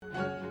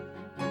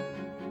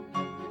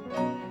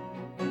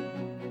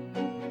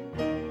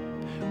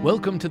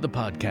Welcome to the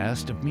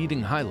podcast of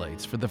meeting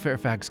highlights for the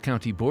Fairfax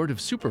County Board of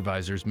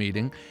Supervisors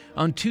meeting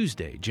on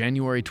Tuesday,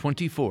 January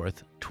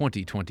 24th,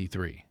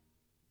 2023.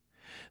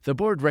 The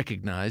board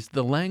recognized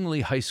the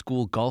Langley High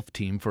School golf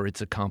team for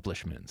its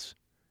accomplishments.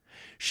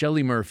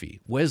 Shelley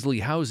Murphy, Wesley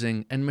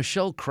Housing, and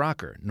Michelle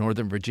Crocker,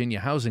 Northern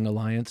Virginia Housing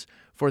Alliance,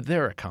 for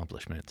their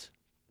accomplishments.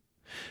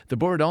 The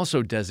board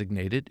also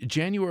designated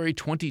January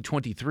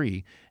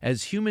 2023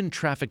 as Human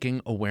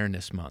Trafficking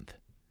Awareness Month,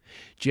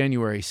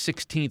 January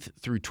 16th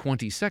through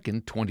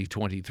 22nd,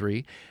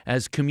 2023,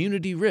 as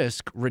Community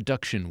Risk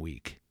Reduction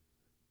Week.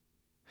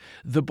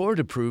 The board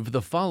approved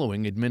the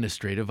following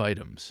administrative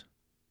items: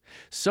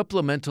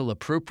 Supplemental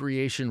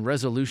Appropriation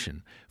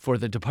Resolution for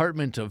the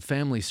Department of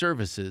Family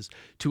Services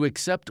to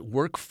accept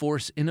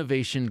Workforce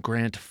Innovation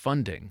Grant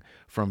funding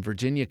from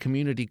Virginia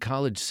Community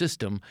College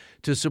System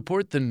to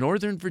support the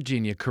Northern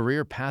Virginia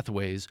Career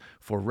Pathways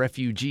for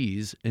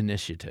Refugees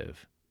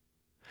initiative.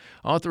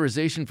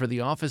 Authorization for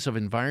the Office of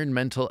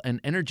Environmental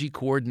and Energy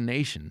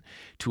Coordination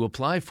to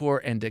apply for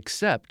and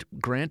accept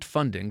grant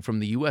funding from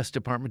the U.S.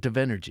 Department of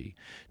Energy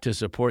to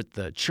support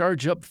the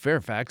Charge Up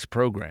Fairfax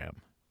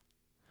program.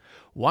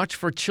 Watch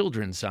for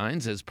Children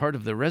signs as part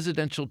of the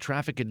Residential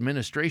Traffic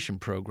Administration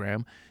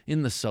program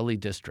in the Sully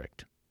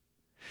District.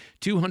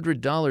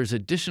 $200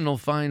 additional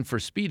fine for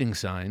speeding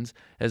signs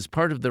as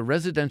part of the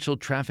Residential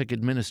Traffic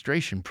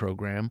Administration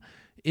program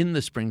in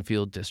the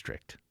Springfield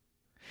District.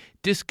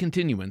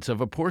 Discontinuance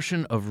of a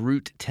portion of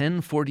Route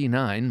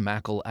 1049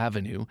 Mackle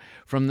Avenue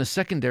from the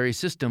secondary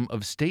system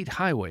of state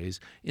highways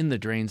in the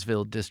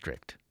Drainsville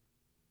District.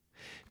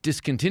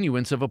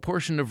 Discontinuance of a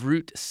portion of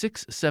Route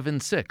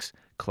 676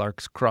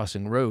 Clark's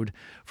Crossing Road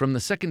from the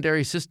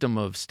secondary system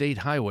of state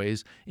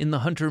highways in the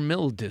Hunter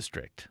Mill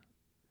District.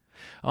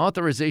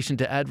 Authorization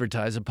to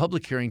advertise a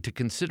public hearing to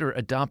consider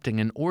adopting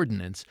an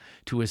ordinance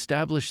to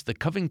establish the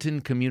Covington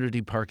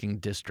Community Parking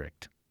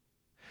District.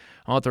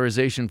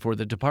 Authorization for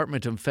the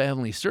Department of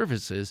Family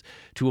Services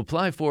to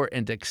apply for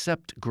and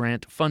accept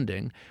grant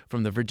funding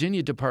from the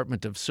Virginia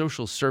Department of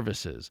Social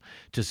Services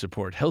to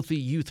support healthy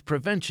youth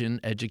prevention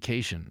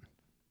education.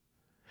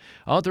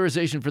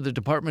 Authorization for the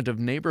Department of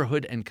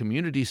Neighborhood and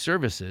Community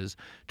Services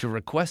to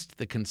request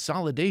the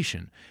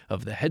consolidation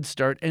of the Head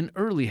Start and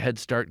Early Head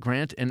Start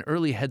Grant and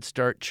Early Head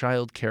Start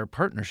Child Care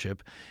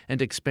Partnership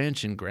and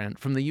Expansion Grant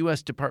from the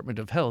U.S. Department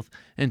of Health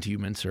and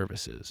Human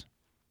Services.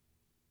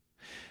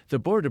 The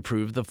board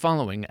approved the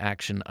following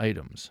action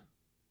items: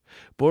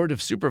 Board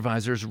of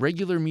Supervisors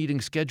regular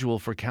meeting schedule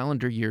for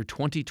calendar year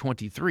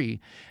 2023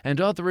 and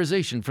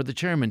authorization for the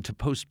chairman to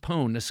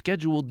postpone a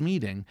scheduled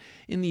meeting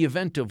in the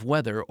event of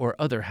weather or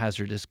other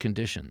hazardous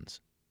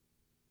conditions.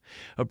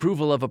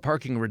 Approval of a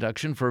parking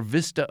reduction for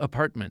Vista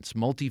Apartments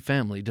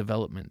multifamily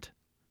development.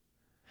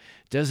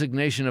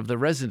 Designation of the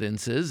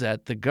residences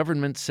at the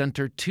Government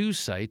Center 2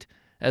 site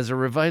as a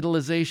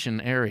revitalization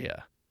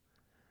area.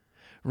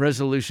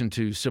 Resolution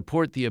to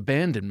support the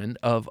abandonment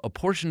of a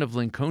portion of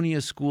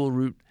Lincolnia School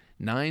Route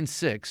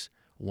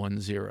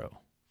 9610.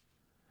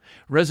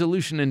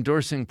 Resolution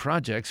endorsing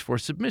projects for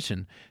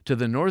submission to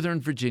the Northern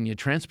Virginia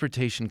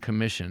Transportation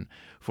Commission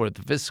for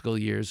the fiscal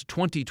years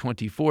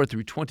 2024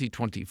 through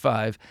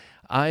 2025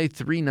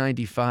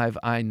 I-395,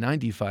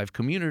 I-95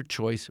 Commuter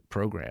Choice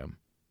Program.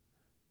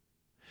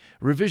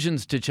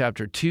 Revisions to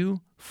Chapter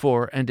 2,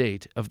 4, and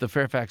 8 of the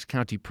Fairfax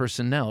County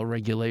Personnel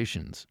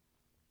Regulations.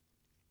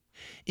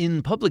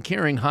 In public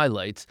hearing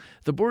highlights,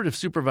 the Board of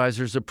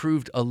Supervisors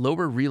approved a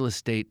lower real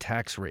estate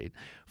tax rate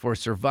for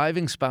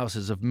surviving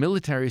spouses of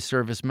military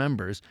service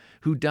members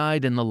who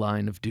died in the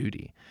line of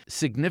duty,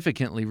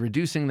 significantly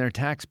reducing their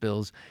tax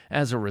bills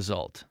as a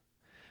result.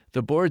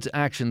 The board's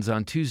actions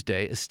on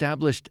Tuesday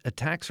established a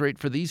tax rate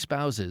for these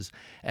spouses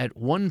at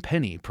 1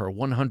 penny per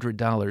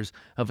 $100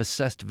 of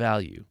assessed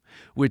value,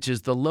 which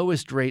is the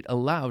lowest rate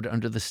allowed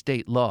under the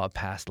state law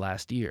passed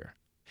last year.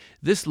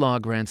 This law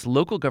grants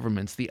local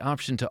governments the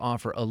option to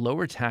offer a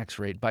lower tax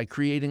rate by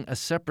creating a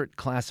separate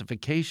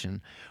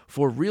classification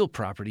for real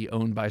property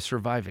owned by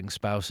surviving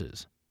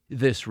spouses.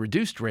 This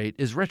reduced rate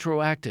is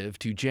retroactive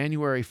to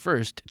January 1,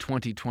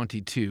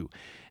 2022,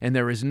 and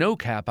there is no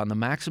cap on the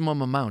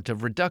maximum amount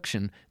of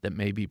reduction that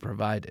may be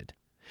provided.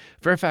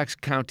 Fairfax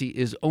County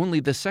is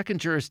only the second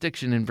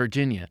jurisdiction in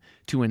Virginia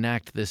to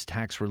enact this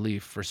tax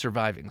relief for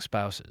surviving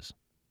spouses.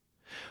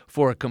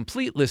 For a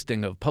complete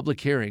listing of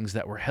public hearings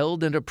that were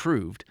held and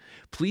approved,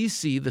 please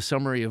see the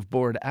summary of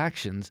board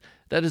actions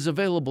that is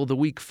available the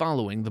week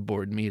following the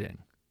board meeting.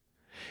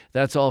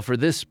 That's all for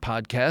this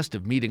podcast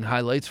of meeting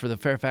highlights for the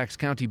Fairfax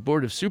County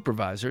Board of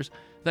Supervisors.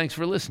 Thanks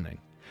for listening.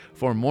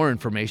 For more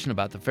information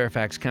about the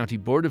Fairfax County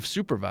Board of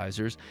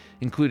Supervisors,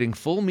 including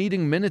full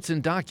meeting minutes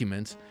and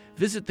documents,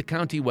 visit the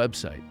county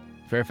website,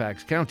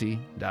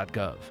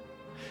 fairfaxcounty.gov.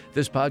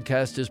 This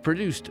podcast is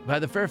produced by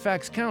the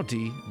Fairfax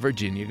County,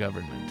 Virginia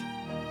government.